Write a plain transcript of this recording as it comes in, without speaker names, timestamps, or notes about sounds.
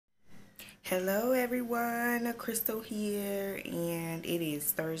Hello everyone, Crystal here, and it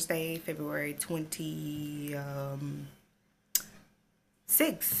is Thursday, February 26th.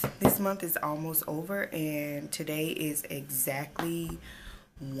 This month is almost over, and today is exactly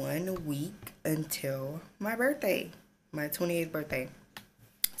 1 week until my birthday, my 28th birthday.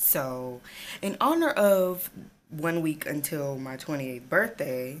 So, in honor of 1 week until my 28th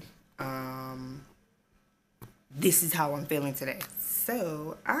birthday, this is how I'm feeling today.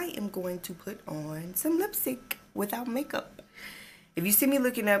 So I am going to put on some lipstick without makeup. If you see me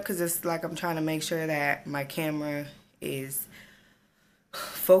looking up, because it's like I'm trying to make sure that my camera is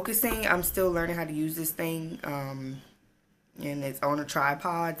focusing, I'm still learning how to use this thing, and it's on a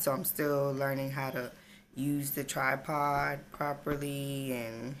tripod, so I'm still learning how to use the tripod properly,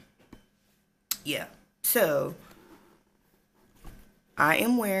 and yeah. So I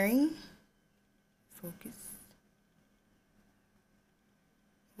am wearing, focus.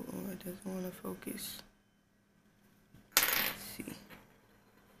 Oh, it doesn't want to focus. Let's see.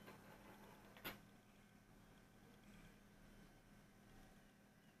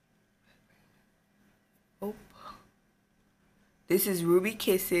 Oh. This is Ruby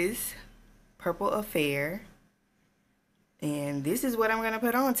Kisses Purple Affair. And this is what I'm going to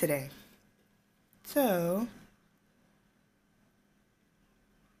put on today. So,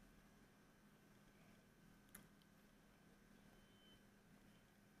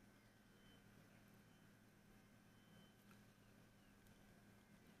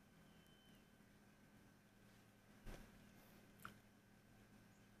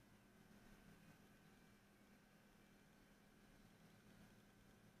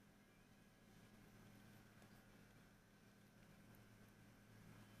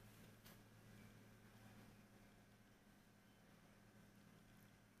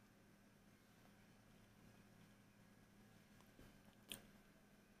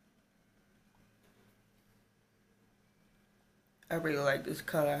 I really like this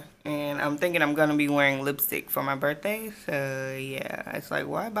color, and I'm thinking I'm gonna be wearing lipstick for my birthday. So yeah, it's like,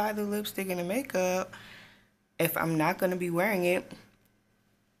 why buy the lipstick and the makeup if I'm not gonna be wearing it?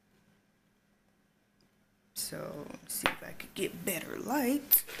 So let's see if I could get better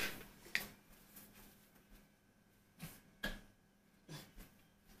light.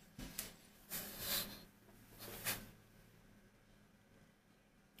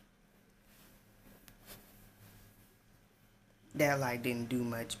 That light didn't do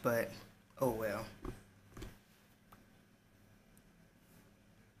much, but oh well.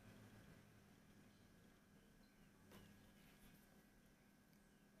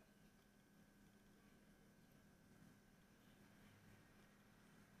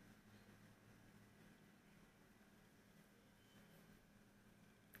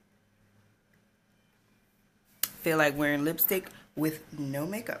 Feel like wearing lipstick with no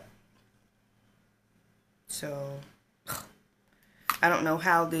makeup. So I don't know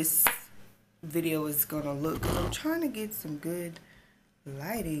how this video is gonna look. I'm trying to get some good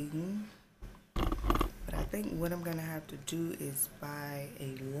lighting, but I think what I'm gonna have to do is buy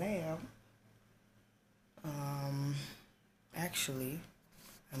a lamp. Actually,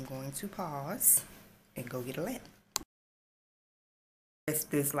 I'm going to pause and go get a lamp.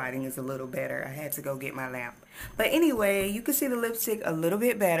 This lighting is a little better. I had to go get my lamp. But anyway, you can see the lipstick a little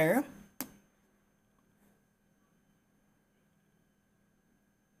bit better.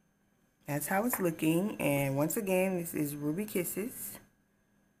 That's how it's looking. And once again, this is Ruby Kisses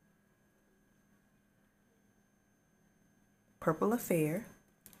Purple Affair.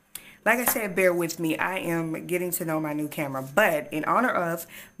 Like I said, bear with me. I am getting to know my new camera. But in honor of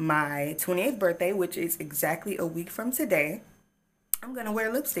my 28th birthday, which is exactly a week from today, I'm going to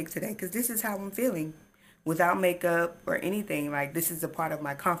wear lipstick today because this is how I'm feeling without makeup or anything. Like, this is a part of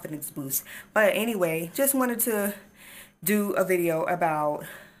my confidence boost. But anyway, just wanted to do a video about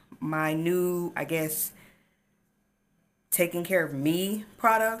my new, I guess, taking care of me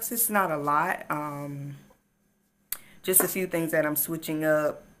products. It's not a lot. Just a few things that I'm switching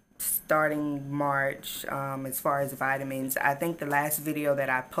up starting March, as far as vitamins. I think the last video that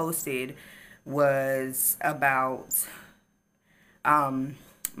I posted was about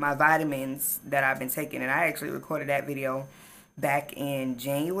my vitamins that I've been taking, and I actually recorded that video back in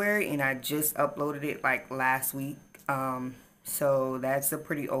January, and I just uploaded it like last week. So that's a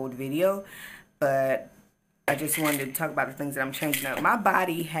pretty old video, but I just wanted to talk about the things that I'm changing up. My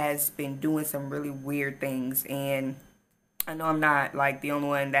body has been doing some really weird things, and I know I'm not like the only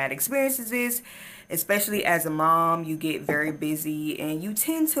one that experiences this. Especially as a mom, you get very busy and you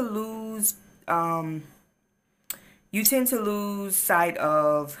tend to lose sight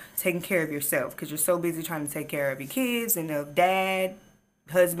of taking care of yourself because you're so busy trying to take care of your kids and of dad,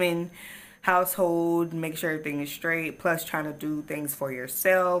 husband, household, make sure everything is straight, plus trying to do things for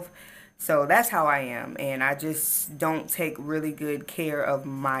yourself. So that's how I am, and I just don't take really good care of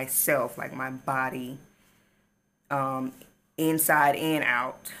myself, like my body, um, inside and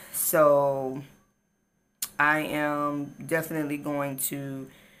out. So I am definitely going to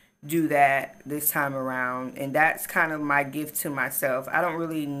do that this time around, and that's kind of my gift to myself. I don't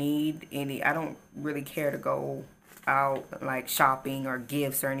really need any, I don't really care to go out like shopping or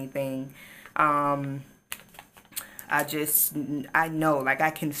gifts or anything. um I just, I know, like, I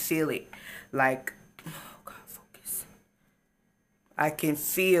can feel it, like, oh God, focus. I can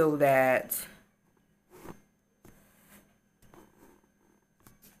feel that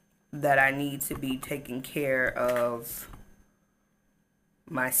I need to be taking care of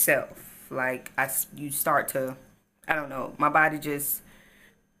myself. Like, you start to, I don't know, my body just,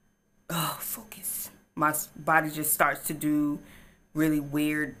 oh, focus. My body just starts to do really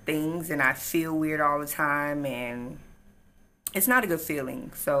weird things, and I feel weird all the time, and it's not a good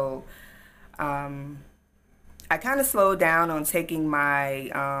feeling. So, um, I kind of slowed down on taking my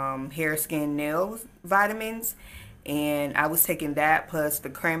hair, skin, nails vitamins, and I was taking that plus the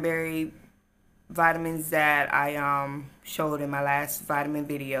cranberry vitamins that I showed in my last vitamin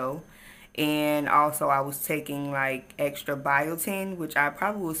video. And also I was taking like extra biotin, which I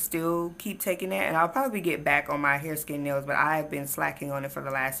probably will still keep taking that, and I'll probably get back on my hair, skin, nails, but I have been slacking on it for the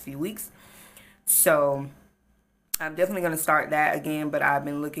last few weeks. So I'm definitely going to start that again, but I've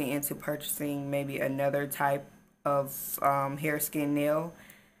been looking into purchasing maybe another type of hair, skin, nail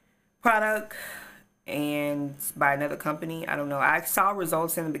product, and by another company. I don't know. I saw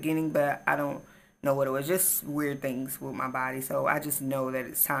results in the beginning, but I don't know what it was. Just weird things with my body. So I just know that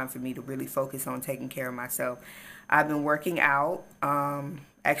it's time for me to really focus on taking care of myself. I've been working out.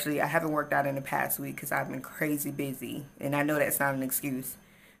 Actually, I haven't worked out in the past week because I've been crazy busy. And I know that's not an excuse.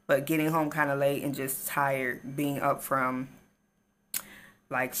 But getting home kind of late and just tired, being up from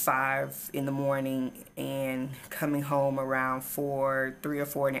like 5 in the morning and coming home around 4, 3 or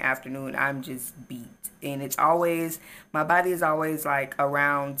 4 in the afternoon, I'm just beat. And it's always, my body is always like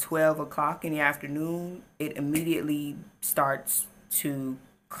around 12 o'clock in the afternoon, it immediately starts to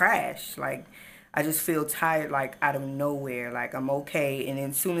crash. Like, I just feel tired, like out of nowhere. Like, I'm okay. And then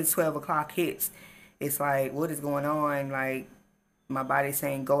as soon as 12 o'clock hits, it's like, what is going on? Like, my body's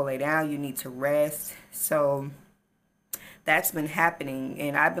saying, go lay down, you need to rest. So that's been happening,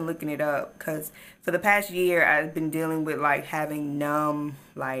 and I've been looking it up because for the past year I've been dealing with like having numb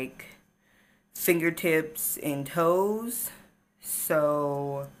like fingertips and toes.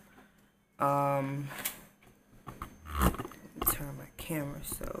 So turn my camera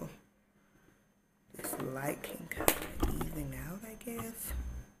so this light can kind of even out, I guess.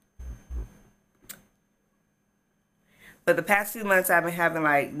 But the past few months I've been having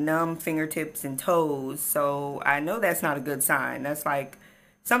like numb fingertips and toes, so I know that's not a good sign. That's like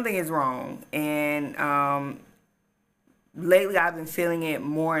something is wrong. And lately I've been feeling it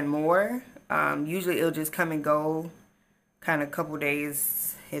more and more. Usually it'll just come and go, kind of a couple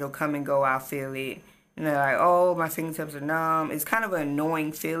days it'll come and go, I'll feel it. And they're like, oh, my fingertips are numb. It's kind of an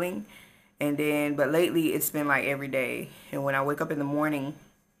annoying feeling. And then, but lately it's been like every day. And when I wake up in the morning,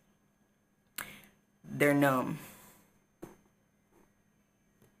 they're numb.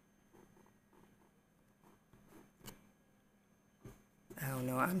 I don't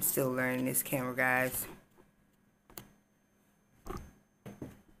know. I'm still learning this camera, guys.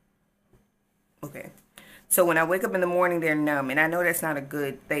 Okay. So when I wake up in the morning, they're numb. And I know that's not a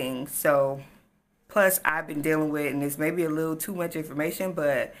good thing. So, plus I've been dealing with, and this may be a little too much information,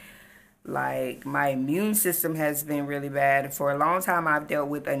 but like my immune system has been really bad. For a long time, I've dealt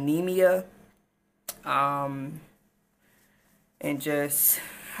with anemia. And just,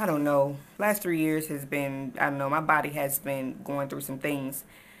 I don't know, last 3 years has been, I don't know, my body has been going through some things.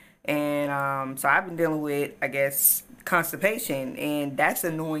 And so I've been dealing with, I guess, constipation, and that's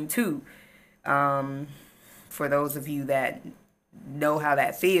annoying too. For those of you that know how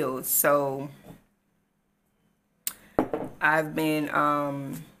that feels. So I've been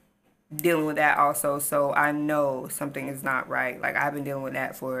dealing with that also, so I know something is not right. Like, I've been dealing with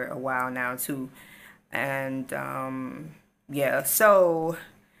that for a while now too. And yeah, so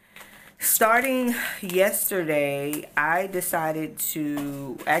starting yesterday, I decided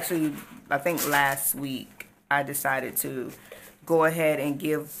to, actually, I think last week, I decided to go ahead and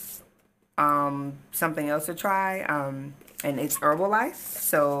give something else a try, and it's Herbalife.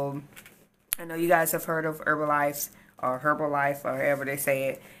 So I know you guys have heard of Herbalife or Herbalife or however they say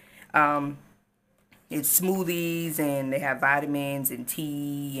it. It's smoothies, and they have vitamins and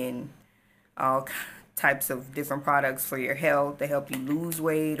tea and all types of different products for your health. They help you lose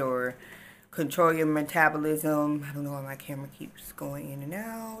weight or control your metabolism. I don't know why my camera keeps going in and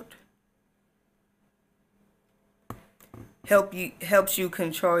out. Helps you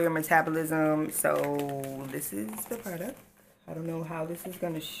control your metabolism. So this is the product. I don't know how this is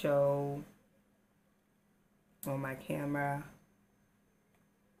going to show on my camera.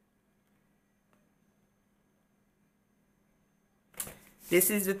 This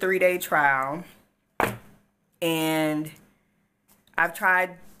is the 3-day trial, and I've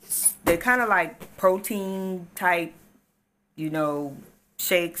tried, they're kind of like protein type, you know,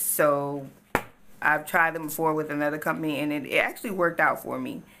 shakes. So I've tried them before with another company, and it actually worked out for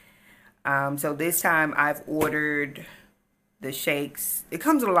me. So this time I've ordered the shakes. It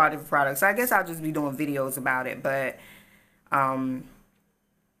comes with a lot of different products. So I guess I'll just be doing videos about it, but I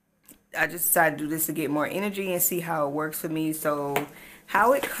just decided to do this to get more energy and see how it works for me. So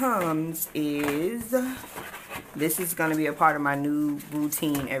how it comes is, this is going to be a part of my new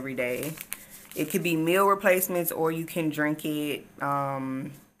routine every day. It could be meal replacements, or you can drink it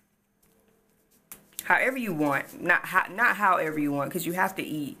however you want. Not however you want, because you have to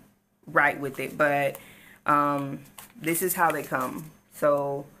eat right with it. But this is how they come.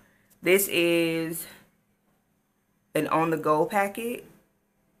 So this is an on-the-go packet.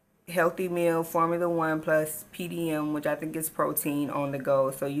 Healthy meal, Formula 1 plus PDM, which I think is protein on the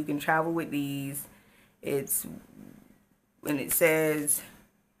go. So you can travel with these. And it says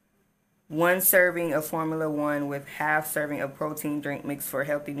 1 serving of Formula 1 with half serving of protein drink mix for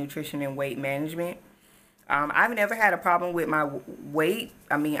healthy nutrition and weight management. I've never had a problem with my weight.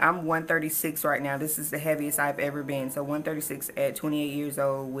 I mean, I'm 136 right now. This is the heaviest I've ever been. So 136 at 28 years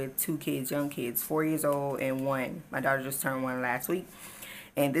old with 2 kids, young kids, 4 years old and 1. My daughter just turned 1 last week.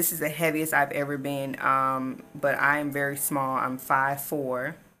 And this is the heaviest I've ever been. But I am very small. I'm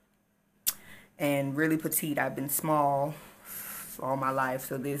 5'4", and really petite. I've been small all my life.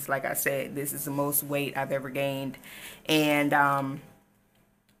 So this, like I said, this is the most weight I've ever gained. And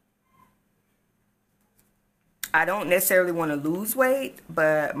I don't necessarily want to lose weight,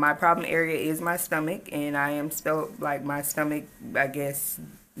 but my problem area is my stomach, and I am still, like, my stomach, I guess,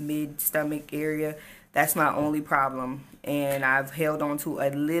 mid-stomach area. That's my only problem, and I've held on to a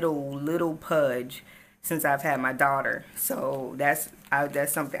little pudge since I've had my daughter. So that's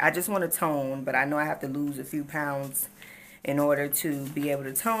something. I just want to tone, but I know I have to lose a few pounds in order to be able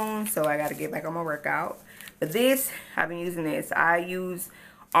to tone, so I got to get back on my workout. But this, I've been using this. I use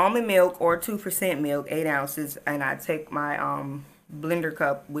almond milk or 2% milk, 8 ounces, and I take my blender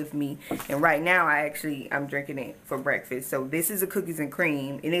cup with me. And right now I'm drinking it for breakfast. So this is a cookies and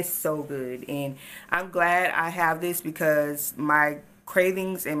cream, and it's so good. And I'm glad I have this, because my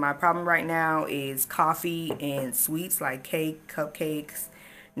cravings and my problem right now is coffee and sweets like cake, cupcakes,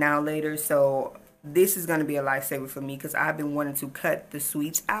 now later. So this is going to be a lifesaver for me, because I've been wanting to cut the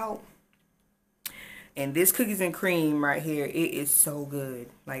sweets out. And this cookies and cream right here, it is so good.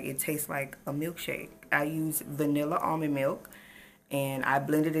 Like, it tastes like a milkshake. I use vanilla almond milk, and I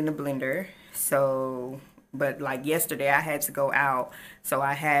blend it in the blender. So, but like yesterday I had to go out, so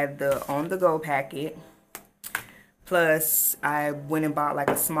I had the on-the-go packet. Plus, I went and bought like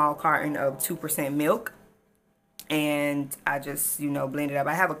a small carton of 2% milk, and I just, you know, blend it up.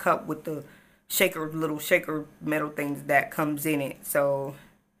 I have a cup with the little shaker metal things that comes in it, so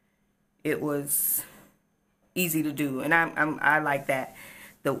it was easy to do. And I like that,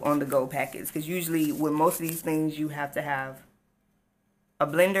 the on-the-go packets, because usually with most of these things you have to have a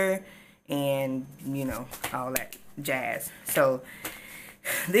blender and, you know, all that jazz. So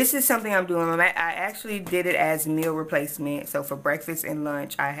this is something I'm doing. I actually did it as meal replacement. So for breakfast and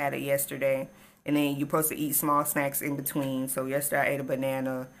lunch, I had it yesterday. And then you're supposed to eat small snacks in between. So yesterday I ate a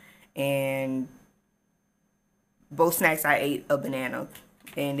banana, and both snacks I ate a banana.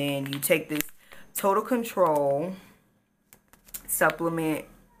 And then you take this Total Control stimulant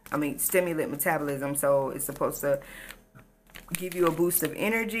metabolism. So it's supposed to give you a boost of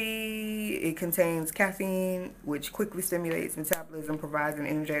energy. It contains caffeine, which quickly stimulates metabolism, provides an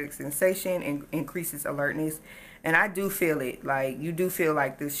energetic sensation, and increases alertness. And I do feel it. Like, you do feel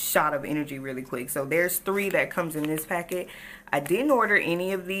like this shot of energy really quick. So there's 3 that comes in this packet. I didn't order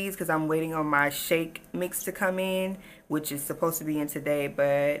any of these because I'm waiting on my shake mix to come in, which is supposed to be in today,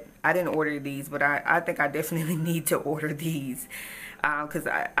 but I didn't order these. But I think I definitely need to order these, because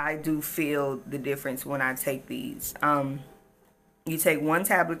I do feel the difference when I take these. You take 1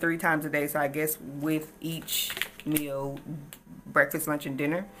 tablet 3 times a day, so I guess with each meal, breakfast, lunch, and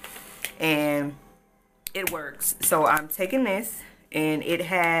dinner, and it works. So I'm taking this, and it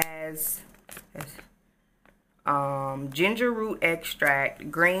has ginger root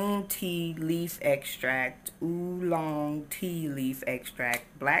extract, green tea leaf extract, oolong tea leaf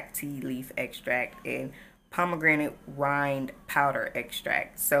extract, black tea leaf extract, and pomegranate rind powder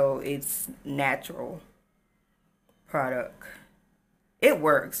extract. So it's natural product. It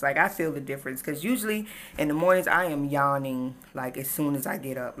works. Like, I feel the difference, because usually in the mornings I am yawning like as soon as I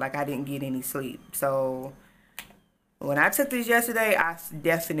get up, like I didn't get any sleep. So when I took this yesterday, I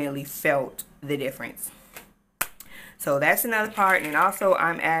definitely felt the difference. So that's another part. And also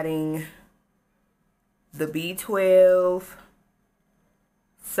I'm adding the B12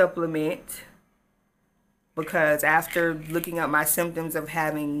 supplement, because after looking up my symptoms of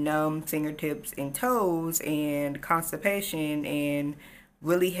having numb fingertips and toes and constipation and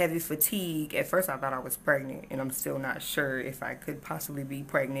really heavy fatigue, at first I thought I was pregnant, and I'm still not sure if I could possibly be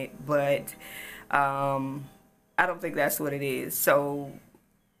pregnant, but I don't think that's what it is. So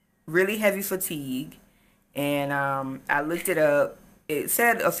really heavy fatigue, and I looked it up. It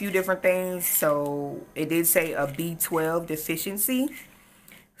said a few different things. So it did say a B12 deficiency.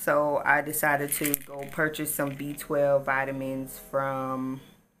 So I decided to go purchase some B12 vitamins from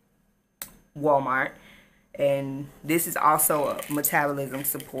Walmart. And this is also a metabolism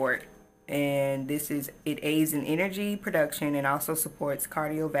support. And it aids in energy production and also supports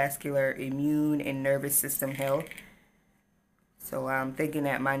cardiovascular, immune, and nervous system health. So I'm thinking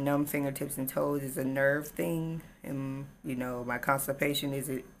that my numb fingertips and toes is a nerve thing. And, you know, my constipation is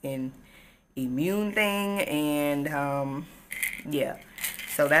an immune thing. And, yeah.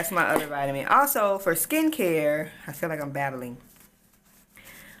 So that's my other vitamin. Also, for skincare, I feel like I'm babbling.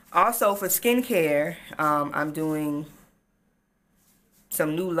 Also, for skincare, I'm doing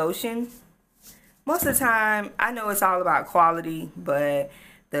some new lotion. Most of the time, I know it's all about quality, but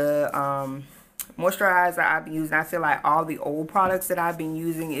the moisturizer I've been using, I feel like all the old products that I've been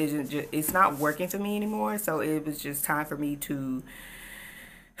using it's not working for me anymore. So it was just time for me to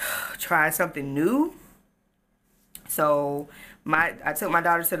try something new. So I took my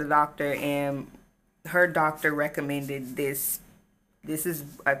daughter to the doctor, and her doctor recommended this. This is,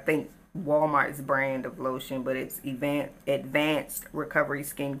 I think, Walmart's brand of lotion, but it's Advanced Recovery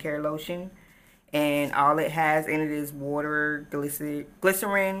Skincare Lotion. And all it has in it is water,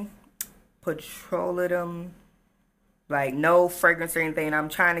 glycerin, petroleum, like no fragrance or anything. I'm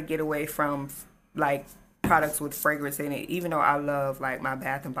trying to get away from like products with fragrance in it, even though I love like my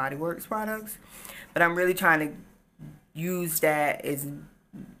Bath and Body Works products. But I'm really trying to use that as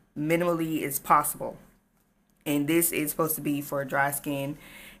minimally as possible. And this is supposed to be for dry skin,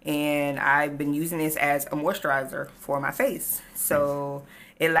 and I've been using this as a moisturizer for my face. So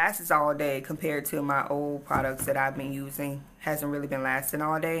it lasts all day compared to my old products that I've been using. Hasn't really been lasting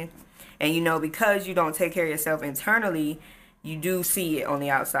all day. And you know, because you don't take care of yourself internally, you do see it on the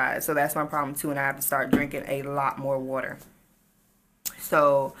outside. So that's my problem too, and I have to start drinking a lot more water.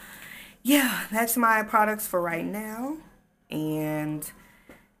 So yeah, that's my products for right now. And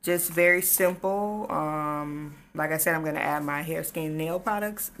just very simple. Like I said, I'm going to add my hair, skin, nail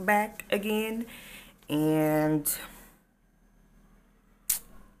products back again. And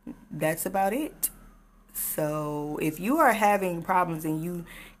that's about it. So if you are having problems and you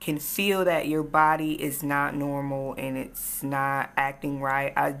can feel that your body is not normal and it's not acting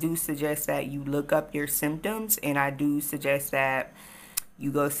right, I do suggest that you look up your symptoms, and I do suggest that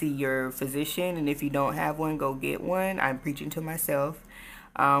you go see your physician. And if you don't have one, go get one. I'm preaching to myself,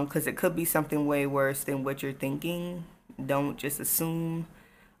 because it could be something way worse than what you're thinking. Don't just assume,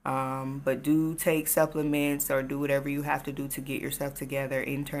 but do take supplements or do whatever you have to do to get yourself together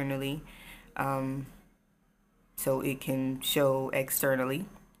internally, so it can show externally.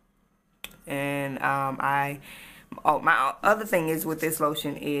 And my other thing is with this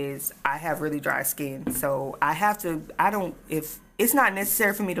lotion is I have really dry skin, so if it's not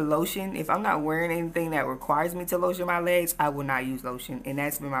necessary for me to lotion, if I'm not wearing anything that requires me to lotion my legs, I will not use lotion. And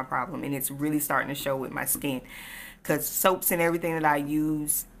that's been my problem, and it's really starting to show with my skin, because soaps and everything that I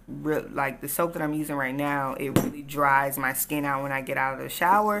use, like the soap that I'm using right now, it really dries my skin out when I get out of the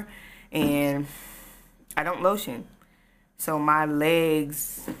shower, and I don't lotion, so my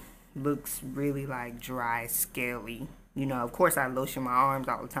legs looks really like dry, scaly. You know, of course I lotion my arms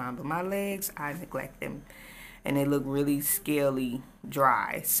all the time, but my legs, I neglect them, and they look really scaly,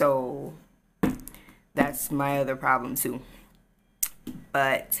 dry. So that's my other problem too.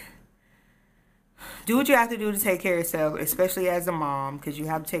 But do what you have to do to take care of yourself, especially as a mom, because you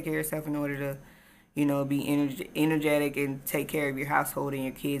have to take care of yourself in order to, you know, be energetic and take care of your household and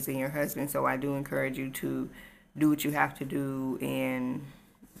your kids and your husband. So I do encourage you to do what you have to do and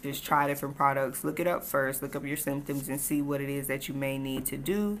just try different products. Look it up first. Look up your symptoms and see what it is that you may need to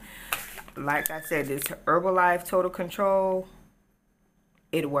do. like I said, this Herbalife Total Control,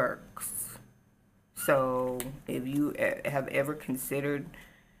 it works. So if you have ever considered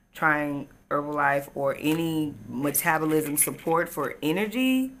trying Herbalife or any metabolism support for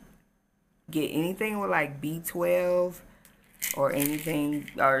energy, get anything with like B12 or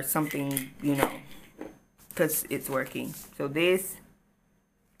anything or something, you know, because it's working. So this,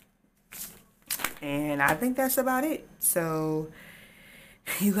 and I think that's about it. So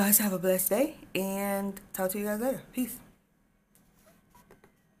you guys have a blessed day, and talk to you guys later. Peace.